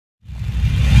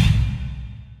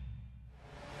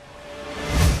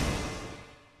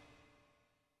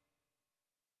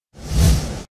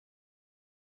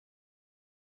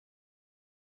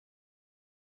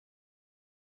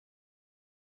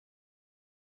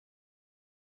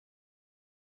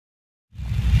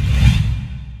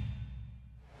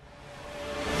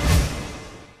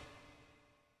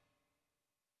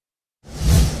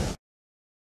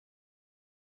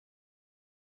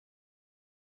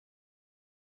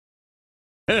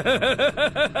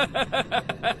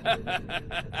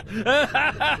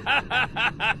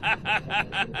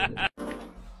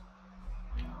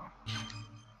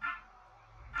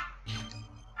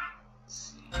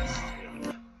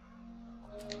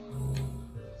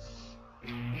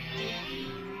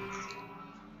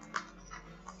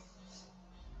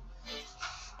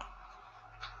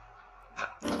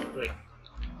Wait.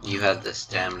 You have the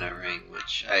stamina ring,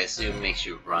 which I assume makes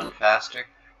you run faster.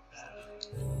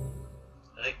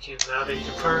 I can neither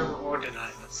confirm or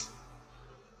deny this.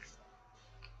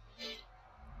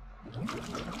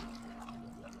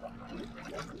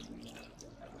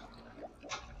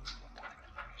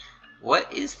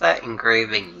 What is that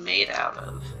engraving made out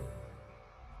of?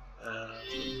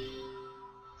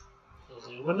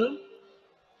 Aluminum?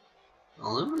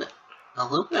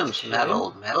 Aluminum's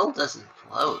metal. Metal doesn't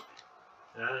float.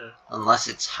 Unless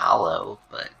it's hollow,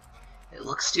 but it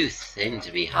looks too thin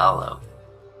to be hollow.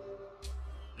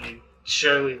 I mean,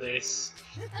 surely there's...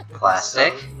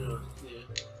 Plastic? I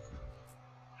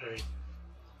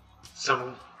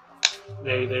mean,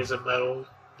 maybe there's a metal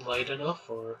light enough,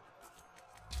 or...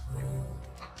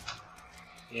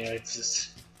 Yeah, it's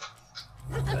just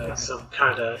some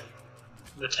kind of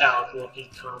metallic-looking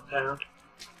compound.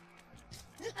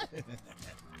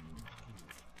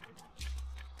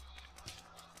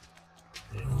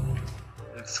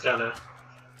 It's gonna...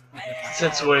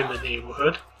 Since we're in the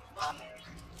neighborhood...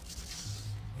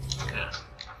 Yeah.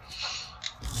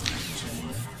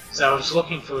 So I was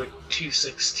looking for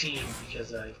 216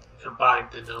 because I combined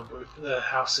the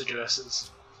house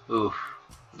addresses. Oof,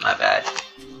 my bad.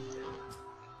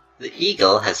 The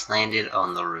eagle has landed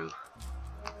on the roof.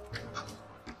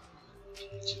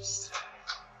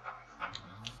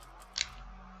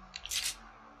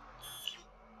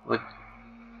 What?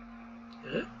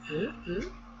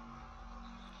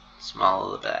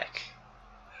 Small of the back.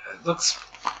 It looks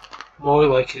more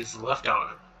like his left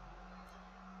arm.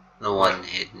 The one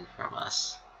hidden from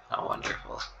us. How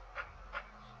wonderful.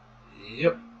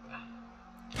 Yep.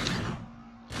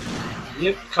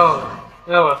 Yep, call him.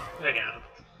 Oh well, I got him.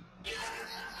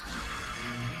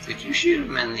 Did you shoot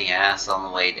him in the ass on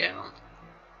the way down?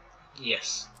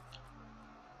 Yes.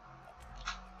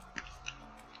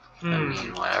 I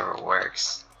mean, whatever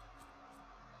works.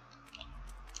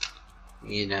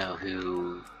 You know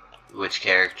which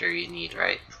character you need,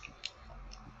 right?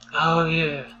 Oh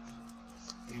yeah.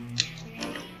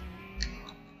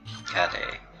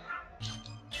 Kade.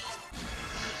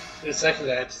 For a second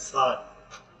I just thought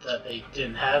that they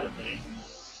didn't have it there.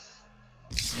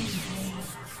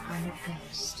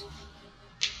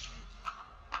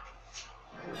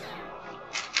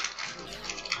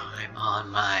 I'm on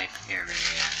my period.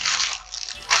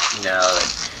 No,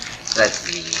 that's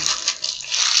mean.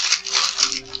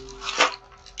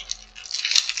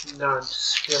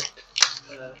 Nondescript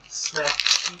snack.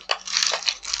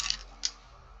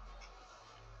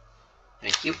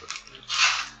 Thank you.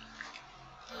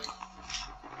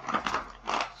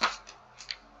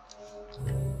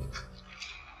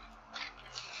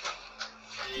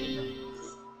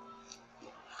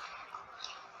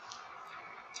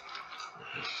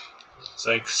 It's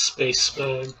like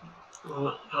Spaceman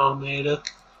Almeida.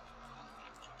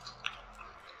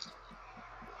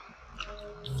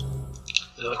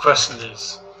 The question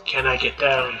is, can I get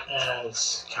down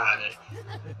as Kade?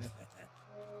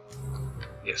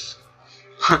 Yes.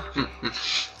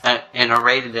 In a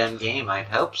rated M game, I'd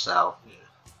hope so.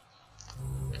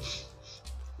 Yeah.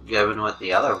 Given what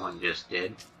the other one just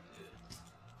did.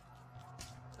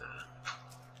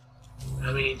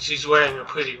 I mean, she's wearing a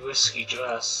pretty risky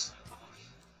dress.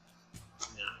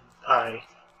 Yeah, I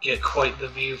get quite the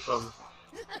view from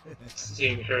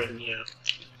seeing her,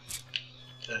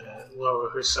 lower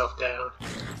herself down.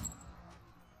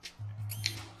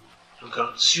 I'm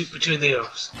going to shoot between the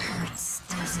O's. Hurts,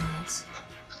 doesn't it?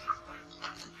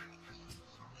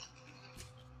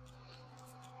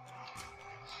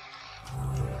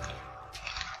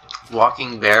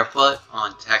 Walking barefoot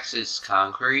on Texas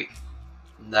concrete,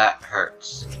 that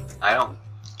hurts. I don't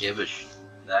give a sh.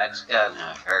 That's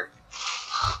gonna hurt.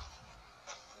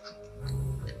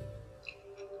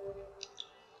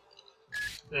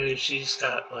 Maybe she's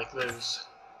got like those,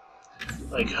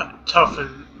 like tough,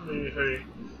 and maybe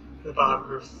the bottom of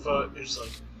her foot is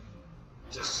like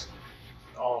just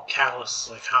all callous,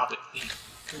 like hobbit feet.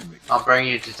 I'll bring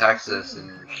you to Texas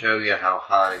and show you how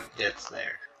hot it gets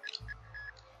there.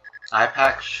 I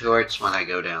pack shorts when I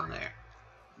go down there,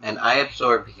 and I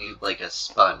absorb heat like a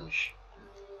sponge.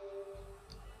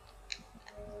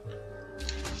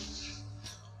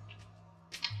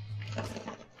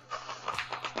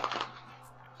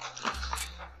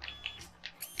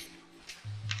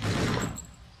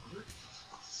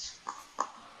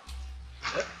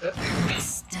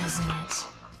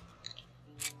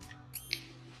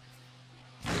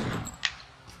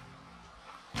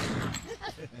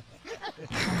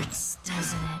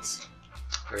 it?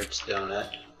 Hurts donut.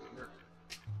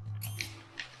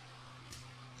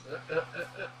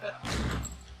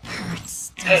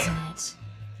 Hurts, Hey. doesn't it?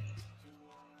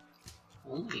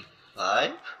 Only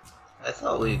 5? I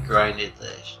thought we grinded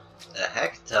a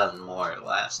heck ton more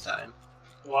last time.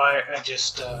 Why? I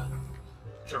just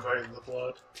diverted the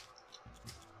blood.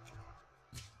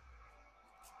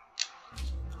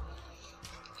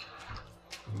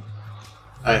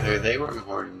 Either they were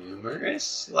more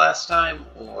numerous last time,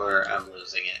 or I'm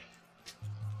losing it.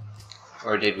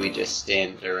 Or did we just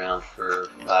stand around for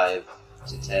 5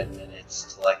 to 10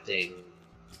 minutes collecting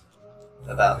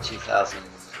about 2,000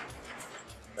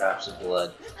 drops of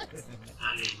blood?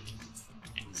 I mean,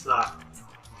 it's not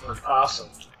impossible.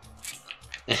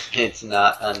 It's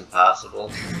not impossible.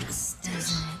 Hurts,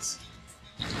 doesn't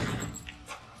it?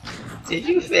 Did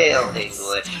you fail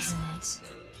English? Doesn't it?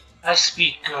 I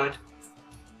speak good.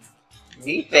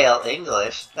 Me fail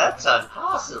English? That's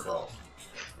impossible.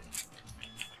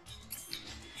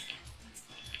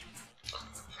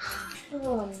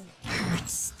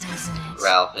 Hurts, doesn't it?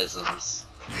 Ralphisms.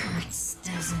 Hurts,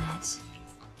 doesn't it?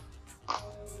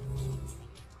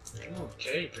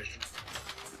 Okay, Bishop.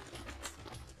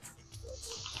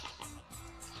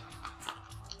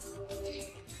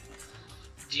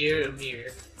 Dear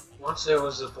Amir, once there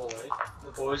was a boy.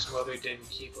 The boy's mother didn't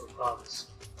keep her promise,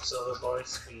 so the boy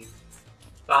screamed,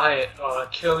 "Buy it or I'll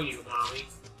kill you, Mommy."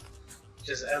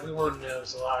 Because everyone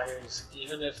knows liars,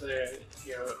 even if they're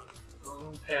your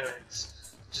own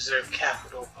parents, deserve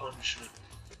capital punishment.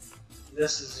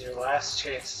 This is your last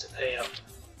chance to pay up.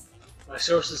 My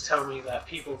sources tell me that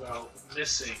people go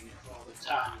missing all the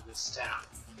time in this town.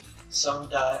 Some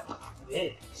die.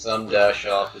 Some dash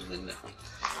off and the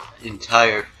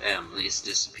entire families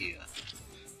disappear.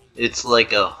 It's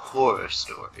like a horror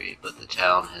story, but the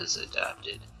town has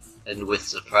adapted, and with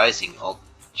surprising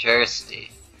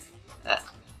altruistic, that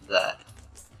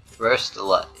First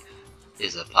Life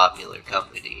is a popular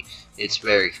company. It's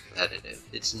very competitive.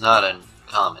 It's not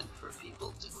uncommon for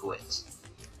people to quit.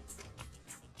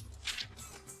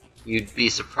 You'd be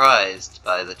surprised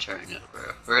by the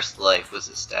turnover. First Life was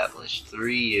established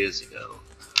 3 years ago.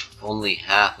 Only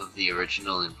half of the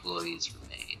original employees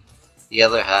remain. The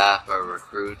other half are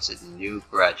recruits and new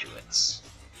graduates.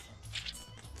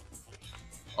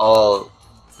 All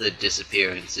the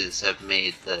disappearances have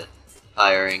made the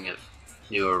hiring of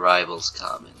new arrivals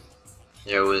common.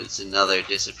 There was another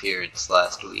disappearance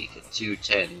last week at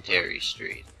 210 Terry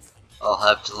Street. I'll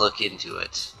have to look into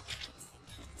it.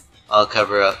 I'll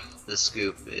cover up the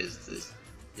scoop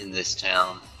in this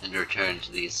town and return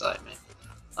to the assignment.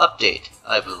 Update.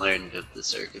 I've learned of the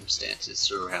circumstances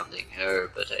surrounding her,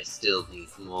 but I still need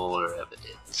more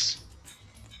evidence.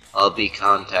 I'll be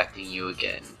contacting you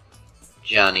again.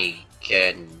 Johnny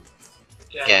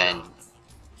Gagnon.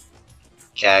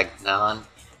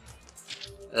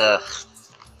 Ugh.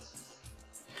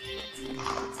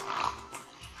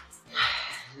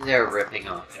 They're ripping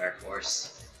off Dark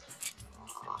Horse.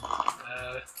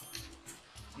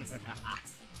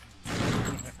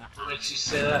 What makes you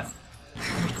say that?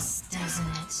 Hurts,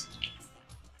 doesn't it?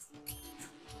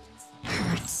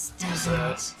 Hurts, doesn't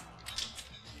it?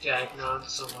 Gagnon,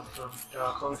 someone from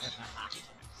Dark Horse.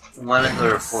 One of the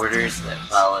reporters that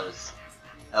follows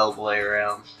Hellboy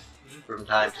around from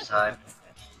time to time.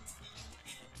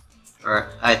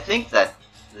 Or, I think that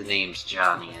the name's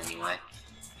Johnny anyway.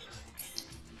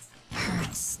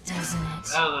 Hurts, doesn't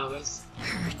it? I don't know, there's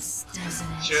Hurts,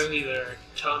 doesn't it? surely there are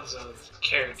tons of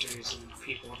characters and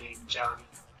people named Johnny.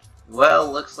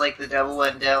 Well, looks like the devil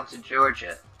went down to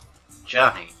Georgia.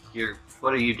 Johnny,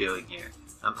 what are you doing here?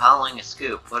 I'm following a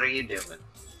scoop. What are you doing?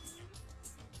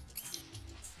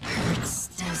 Hurts,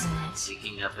 doesn't it?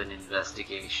 Picking up an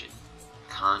investigation.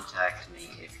 Contact me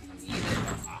if you need it.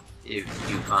 If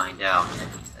you find out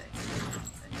anything.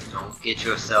 And don't get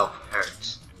yourself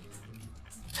hurt.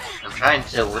 I'm trying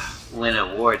to win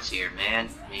awards here, man.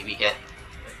 Maybe get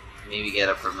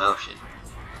a promotion.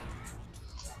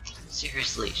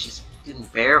 Seriously, she's been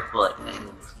barefoot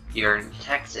and you're in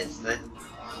Texas. The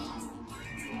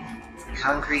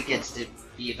concrete gets to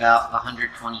be about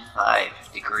 125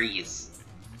 degrees.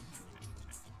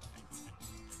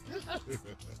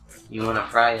 You wanna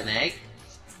fry an egg?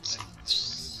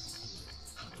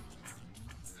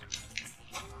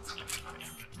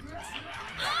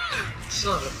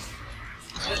 Son of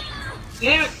a...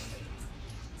 Damn it!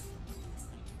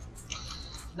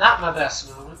 Not my best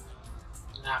moment.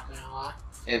 Not gonna lie.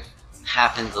 It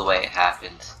happens the way it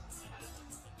happens.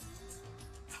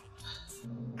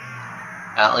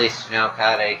 At least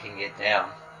Snowkade can get down.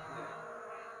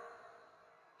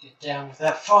 Get down with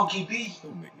that funky beat.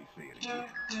 Don't make me say it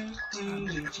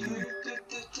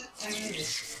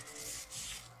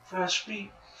Fresh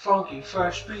beat, funky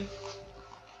fresh beat.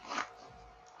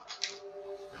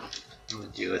 I'm gonna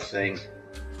do a thing.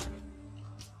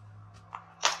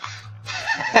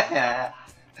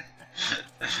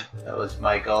 That was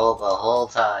my goal the whole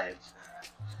time.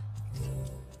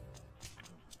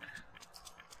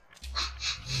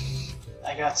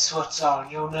 I got sweats on,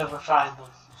 you'll never find them.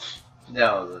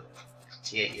 No,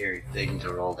 to get your thing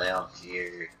to roll down to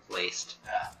your waist.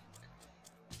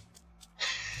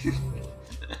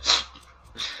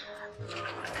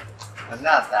 I'm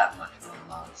not that much of a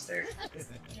monster.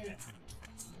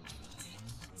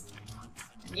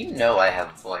 You know I have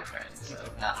a boyfriend, so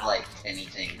not like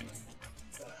anything.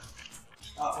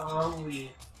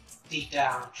 We deep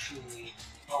down truly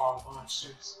all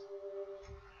monsters.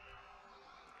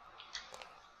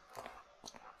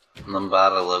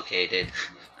 Lombada located.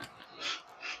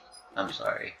 I'm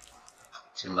sorry.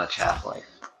 Too much Half-Life.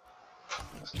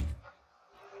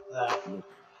 The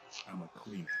I'm a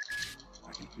cleaner.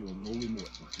 I can feel no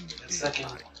remorse between the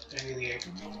second earlier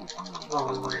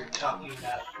when we were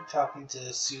talking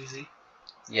to Susie.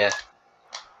 Yeah.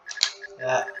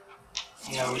 Yeah,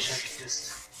 I wish I could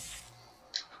just,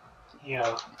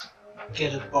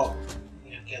 get a ball,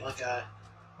 get like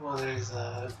one of those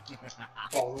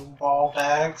bowling ball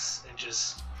bags and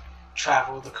just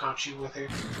travel the country with her.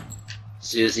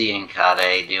 Susie and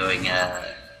Kade doing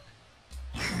a...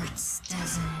 Hurts,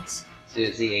 doesn't it?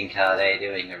 Susie and Kade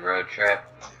doing a road trip.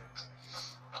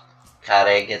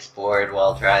 Kade gets bored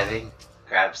while driving,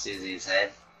 grabs Susie's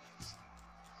head.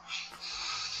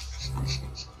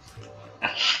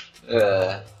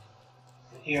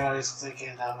 Here I was thinking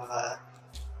of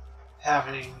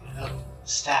having a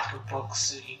stack of books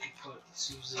so you could put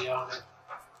Susie on it.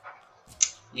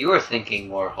 You were thinking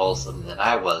more wholesome than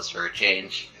I was for a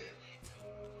change.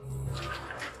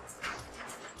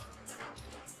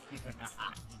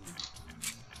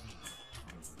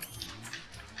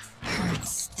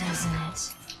 Hurts, doesn't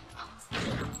it?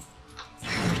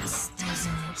 Hurts,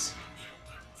 doesn't it?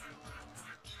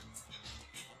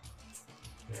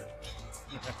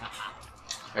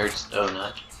 Hurts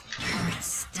donut.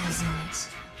 Hurts, doesn't it?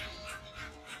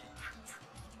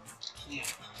 Yeah.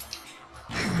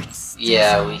 Hurts,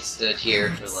 Yeah, doesn't we it? stood here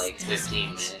for like 15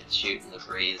 minutes shooting the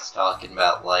breeze, talking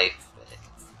about life, but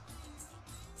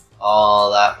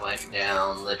all that went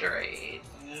down the drain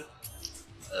Yep.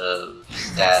 of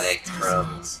static Hurts,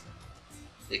 from doesn't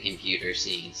the computer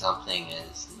seeing something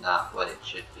as not what it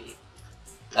should be.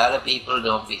 A lot of people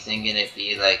don't be thinking it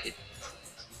be like it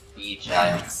be it?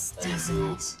 child, Hurts, but it doesn't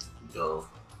will it?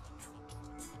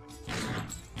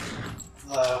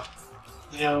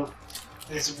 go.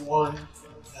 There's one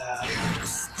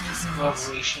Hurts, doesn't it?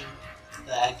 revelation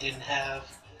that I didn't have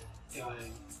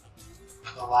during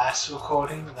the last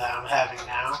recording that I'm having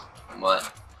now.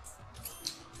 What?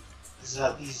 Is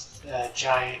that these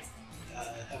giant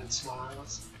heaven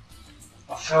smiles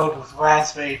are filled with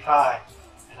raspberry pie,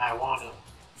 and I want them.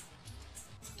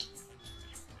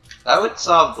 That would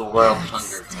solve the world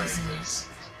hunger Hurts, doesn't crisis.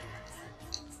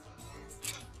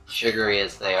 Sugary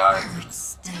as they are. it?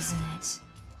 Hurts, doesn't it?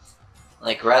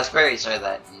 Like, raspberries are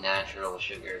that natural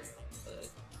sugar, but...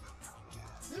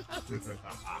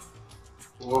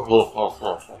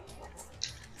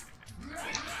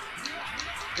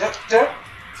 Yep.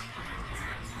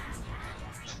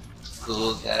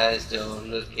 Cool guys don't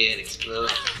look at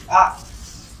explode. Ah,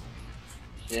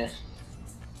 Yeah.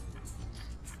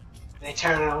 they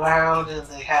turn around and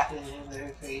they happen in their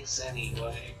face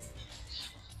anyway.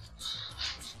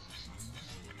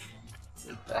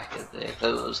 The back of their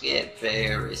clothes get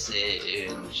very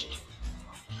singed.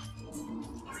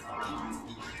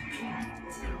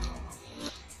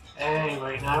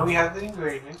 Anyway, now we have the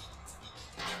engraving. And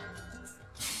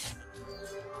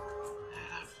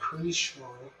I'm pretty sure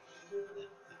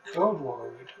that the code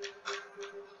word.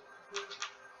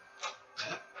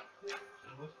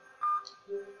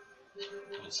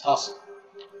 Was hustle.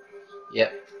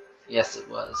 Yep. Yes, it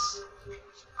was.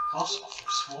 Hustle for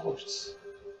sports.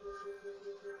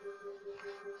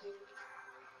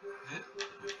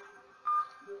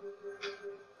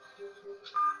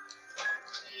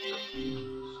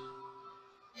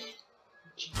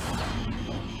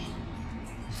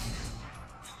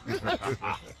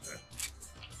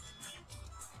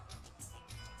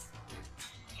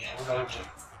 Yeah, we're going to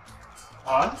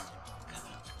on.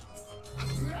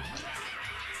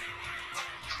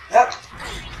 Yep.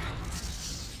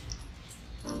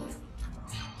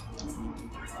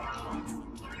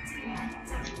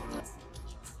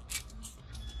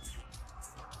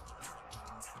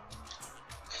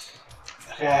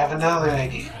 Okay, I have another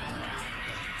idea.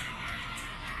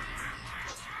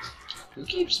 Who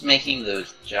keeps making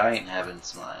those giant heaven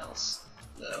smiles,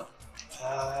 though?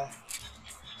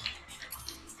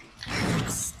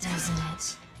 Hurts, doesn't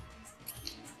it?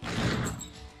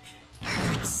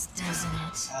 Hurts, doesn't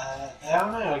it? I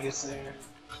don't know, I guess they're...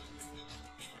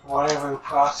 Whatever the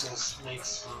process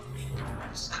makes them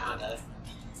just kinda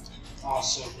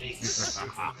also makes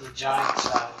the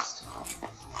giant-sized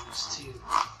ones too.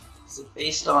 Is it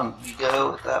based on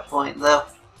ego at that point, though?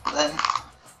 Then?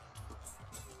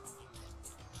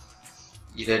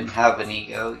 You didn't have an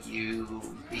ego, you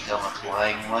become a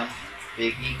flying one.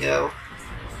 Big ego.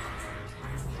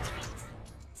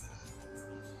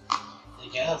 I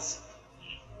guess.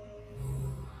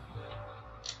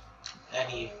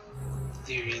 Any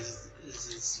theory is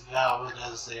as valid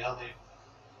as the other.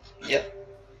 Yep.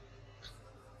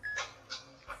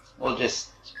 We'll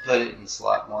just put it in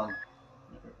slot 1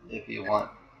 if you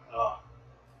want. Oh.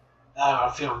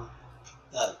 I'm feeling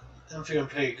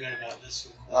pretty good about this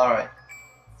one. Alright.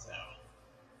 So,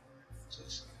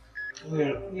 just,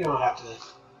 we don't have to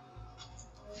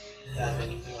have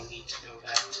any real need to go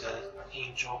back to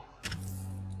Angel.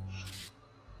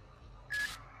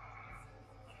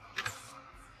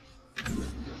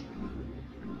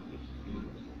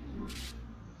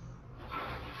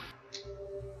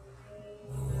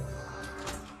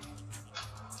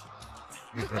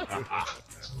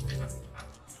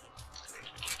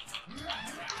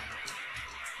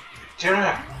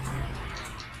 Turn.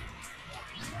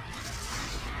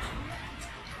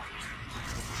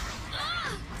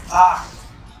 Ah!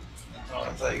 Oh,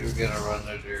 I thought you were gonna run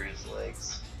under his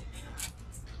legs.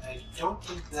 I don't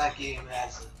think that game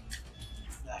has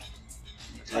that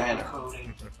type of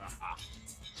coding.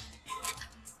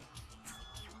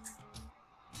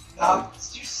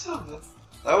 You're so good.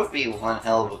 That would be one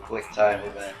hell of a quick time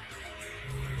event.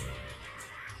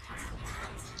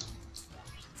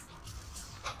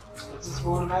 What's this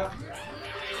one about?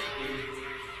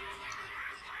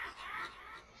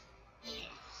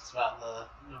 It's about the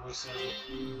number 7.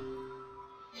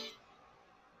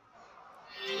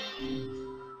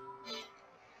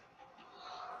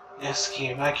 Yes,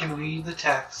 Kim, I can read the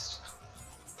text.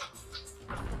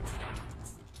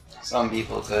 Some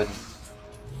people couldn't.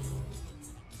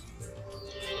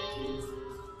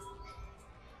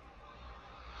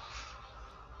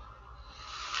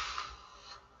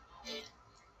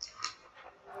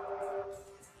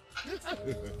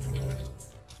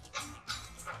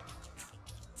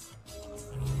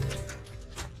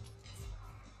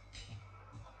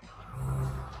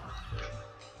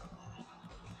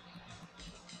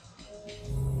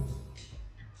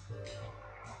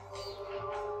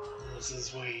 This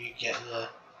is where you get the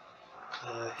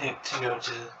hint to go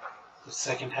to the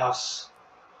second house.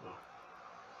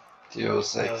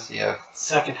 206, yeah.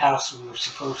 Second house we were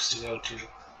supposed to go to.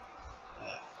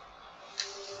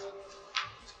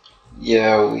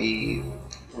 Yeah, we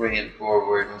ran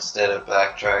forward instead of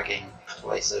backtracking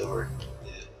twice over.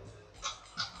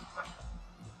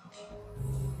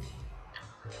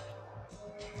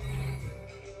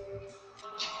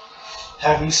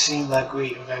 Have you seen that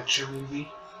great adventure movie?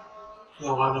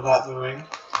 The one about the ring?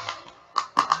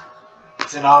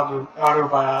 It's an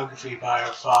autobiography by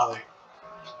our father.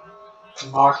 To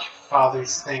mark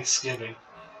Father's Thanksgiving.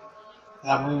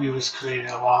 That movie was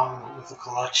created along with a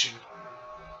collection.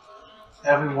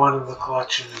 Every one of the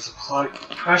collection is a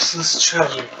priceless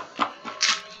treasure.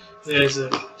 There's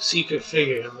a secret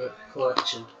figure in the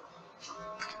collection.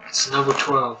 It's number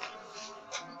 12.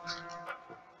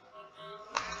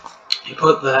 He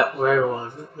put that rare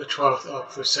one, the 12th,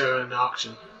 up for sale in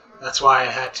auction. That's why I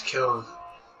had to kill him.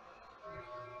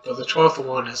 But the 12th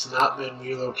one has not been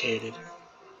relocated.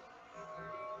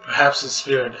 Perhaps his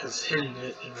spirit has hidden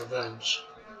it in revenge.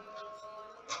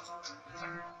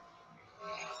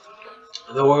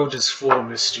 The world is full of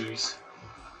mysteries.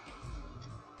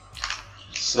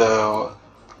 So,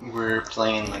 we're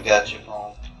playing the gotcha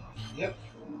ball. Yep.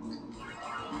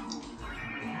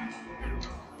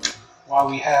 While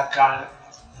we have gotten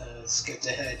skipped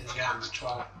ahead and gotten the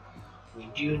 12, we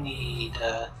do need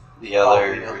the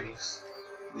other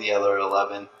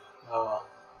 11.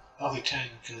 Other 10,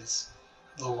 because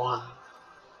the one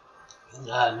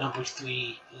number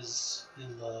 3 is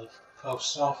in the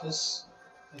post office,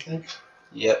 I think.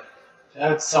 Yep.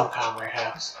 It's some kind of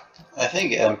warehouse. I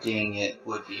think emptying it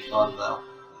would be fun though.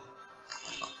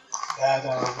 That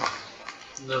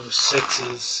number 6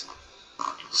 is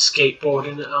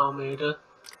skateboarding at Alameda.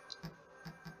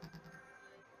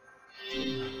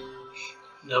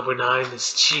 Number 9 is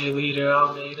cheerleader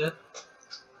Alameda.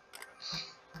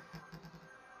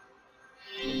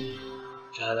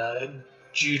 Got a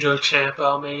judo champ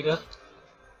Alameda.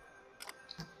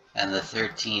 And the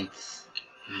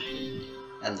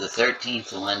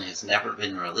 13th one has never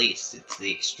been released. It's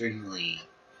the extremely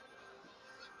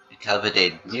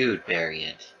coveted nude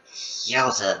variant.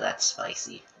 Yowza, that's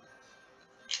spicy.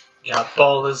 Got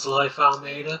bald as life,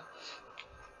 Almeida.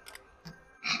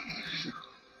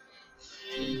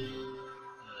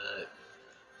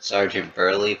 Sergeant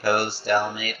Burley posed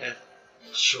Almeida.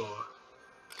 Sure.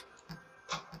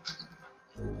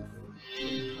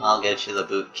 I'll get you the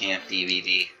boot camp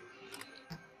DVD.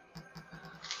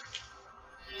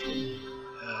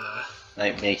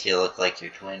 Might make you look like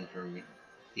your twin from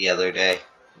the other day.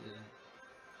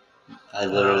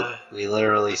 We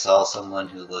literally saw someone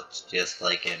who looked just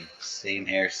like him. Same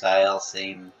hairstyle,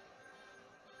 same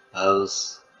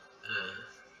pose.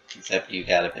 Except you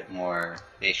got a bit more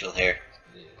facial hair.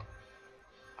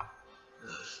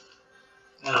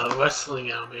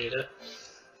 Wrestling Almeida.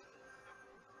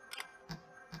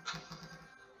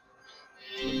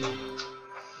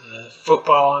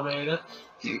 Football Almeida.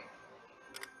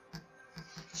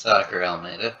 Soccer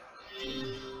Almeida.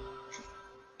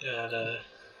 Got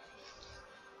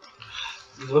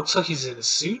he looks like he's in a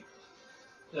suit.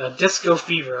 Disco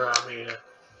Fever Almeida.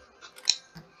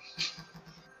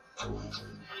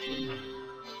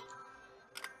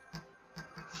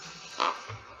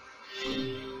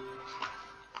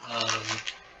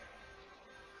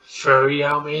 Furry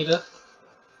Almeida.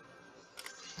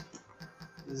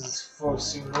 This is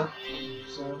Forsuna.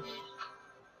 So.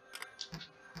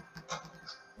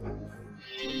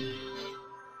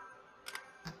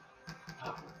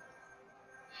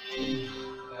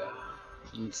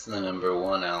 It's the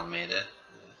 #1 Almeida.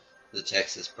 The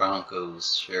Texas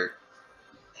Broncos shirt.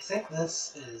 I think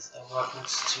this is a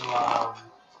reference to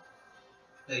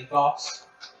Big Boss.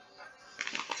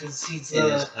 Because he's in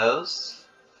his pose?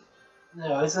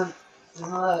 No, isn't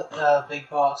that Big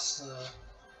Boss the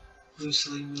Bruce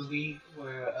Lee movie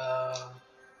where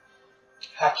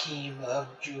Hakeem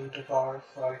Abdul-Jabbar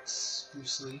fights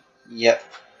Bruce Lee? Yep.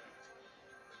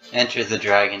 Enter the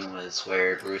Dragon was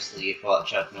where Bruce Lee fought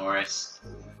Chuck Norris.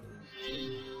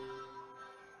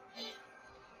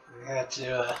 We had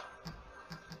to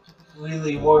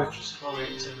really work for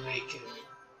it to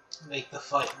make the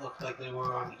fight look like they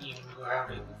were on even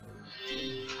ground.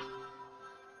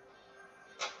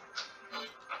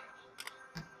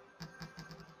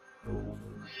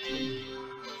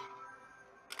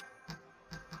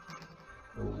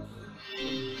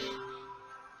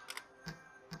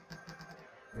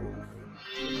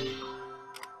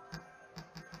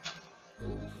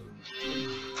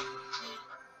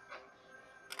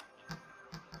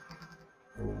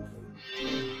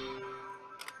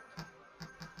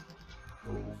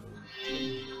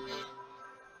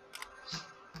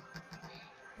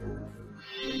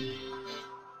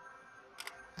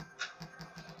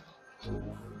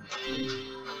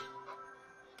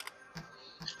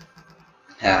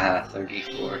 Haha,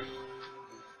 34.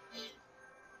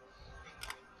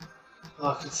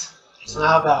 Look, it's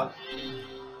not about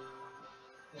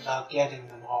getting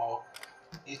them all.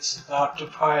 It's about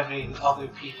depriving other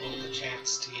people the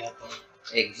chance to get them.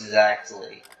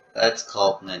 Exactly. That's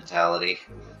cult mentality.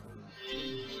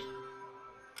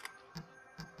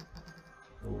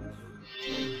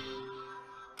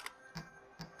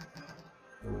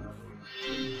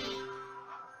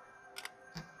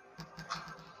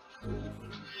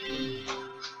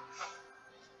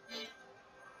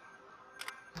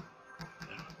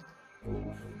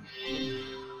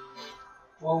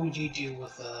 What would you do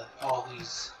with all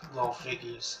these little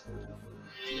figures?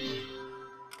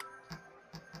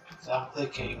 So I'm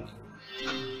thinking,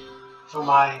 for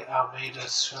my Almeida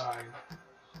shrine,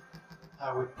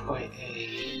 I would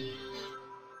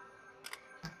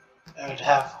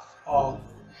have all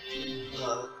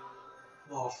the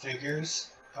little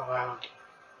figures around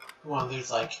one of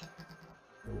these like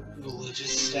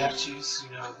religious statues,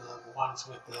 you know, the ones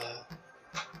with the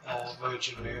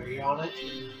Virgin Mary on it.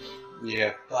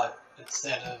 Yeah. But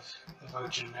instead of the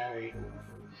Virgin Mary,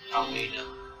 Almeida.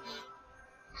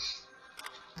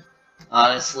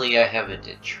 Honestly, I have a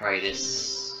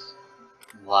detritus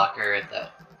locker at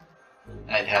that.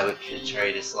 I'd have a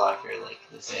detritus locker like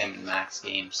the Sam and Max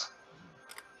games.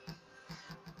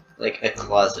 Like a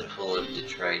closet full of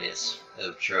detritus,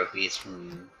 of trophies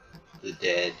from the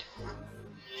dead.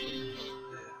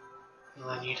 And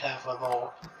then you'd have a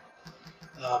little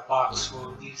box full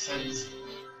of these things.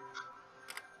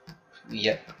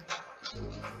 Yep.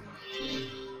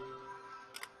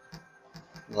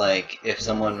 Like, if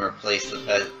someone replaced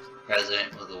the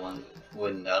president with a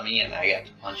wooden dummy and I got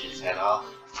to punch his head off,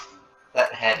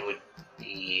 that head would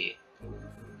be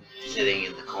sitting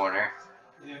in the corner.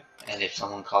 Yeah. And if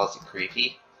someone calls it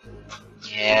creepy,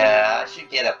 Yeah, I should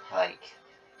get a pike.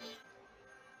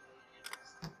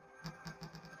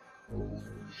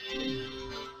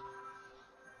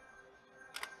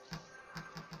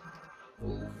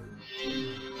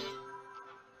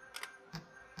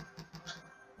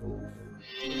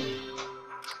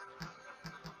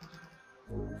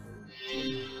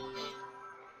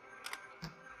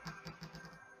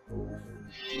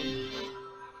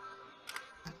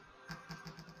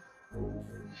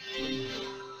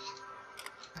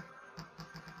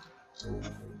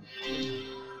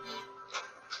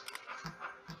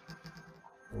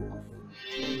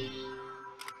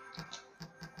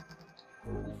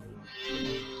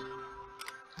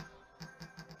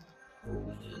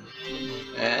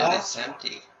 And it's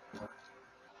empty.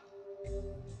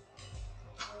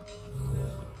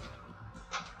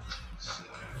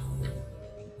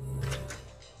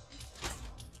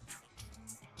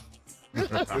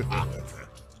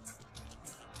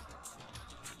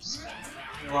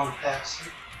 Wrong pass.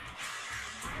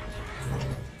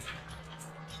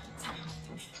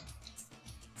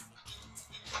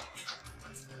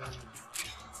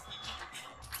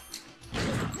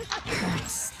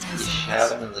 You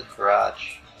shot him in the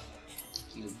crotch.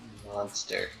 You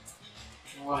monster.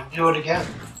 You want to do it again?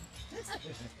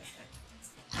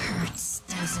 Hurts,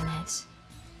 doesn't it?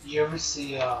 You ever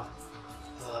see our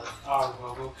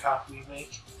RoboCop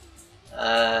remake?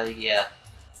 Yeah.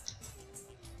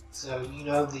 So you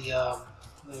know the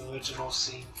original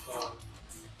scene from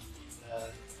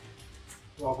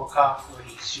RoboCop where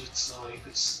he shoots the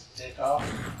rapist's dick off?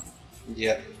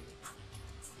 Yep.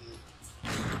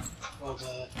 Well,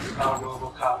 our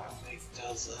RoboCop remake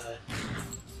does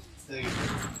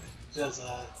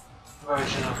a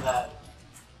version of that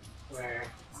where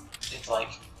it's like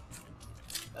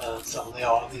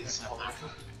these other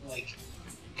like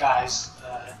guys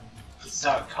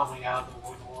start coming out of the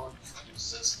woodwork and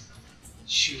it's just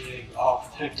shooting all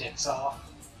their dicks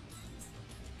off.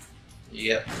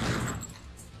 Yep.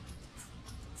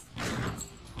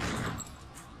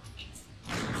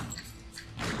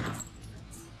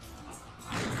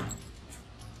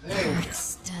 There you go.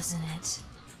 Hurts, doesn't it?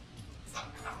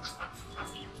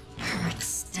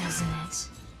 Hurts, doesn't it?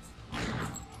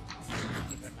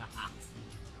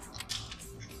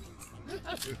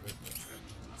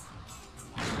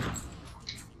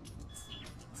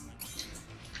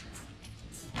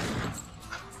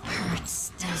 Hurts,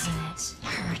 doesn't it?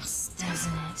 Hurts,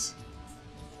 doesn't it?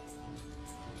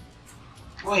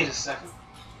 Wait a second.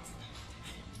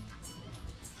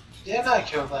 Didn't I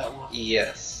kill that one?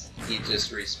 Yes. He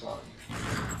just respawned.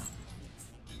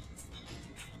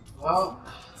 Well,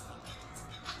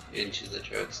 Into the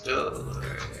drugstore.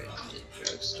 Into the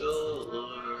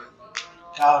drugstore.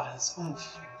 God has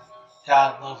oomph.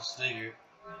 God loves vigor.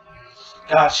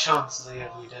 God shuns thee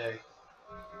every day.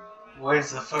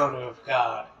 Where's the photo of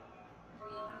God?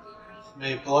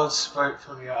 May blood spurt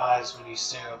from your eyes when you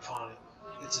stare upon it.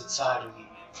 It's inside of you.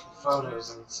 The photo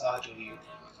is inside of you.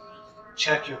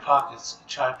 Check your pockets.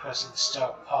 Try pressing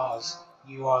start pause.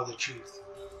 You are the truth.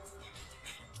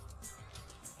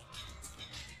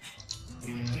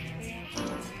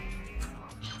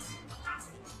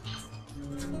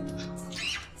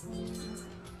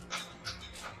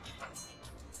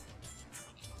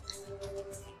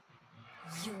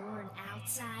 You're an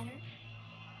outsider?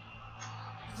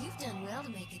 You've done well to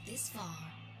make it this far.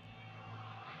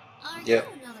 Are Yep.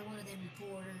 you another one of them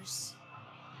reporters?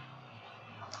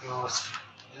 You know,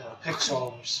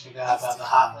 Pixels forgot about the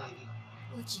hot lady.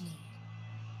 What you need?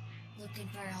 Looking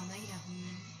for Almeida,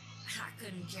 I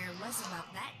couldn't care less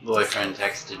about that. Boyfriend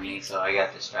texted me, so I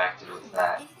got distracted with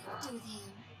that. Anything to do with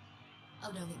him?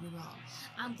 Oh, don't get me wrong.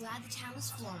 I'm glad the town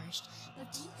has flourished,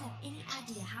 but do you have any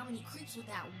idea how many creeps with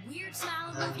that weird smile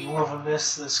And live you here? never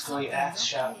miss this great Something's axe up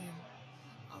shot. with him,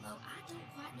 although I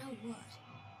don't quite know what.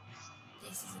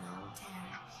 This is an old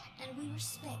town, and we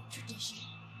respect tradition.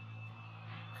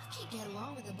 I can't get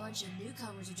along with a bunch of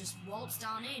newcomers who just waltzed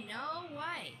on in. No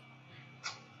way.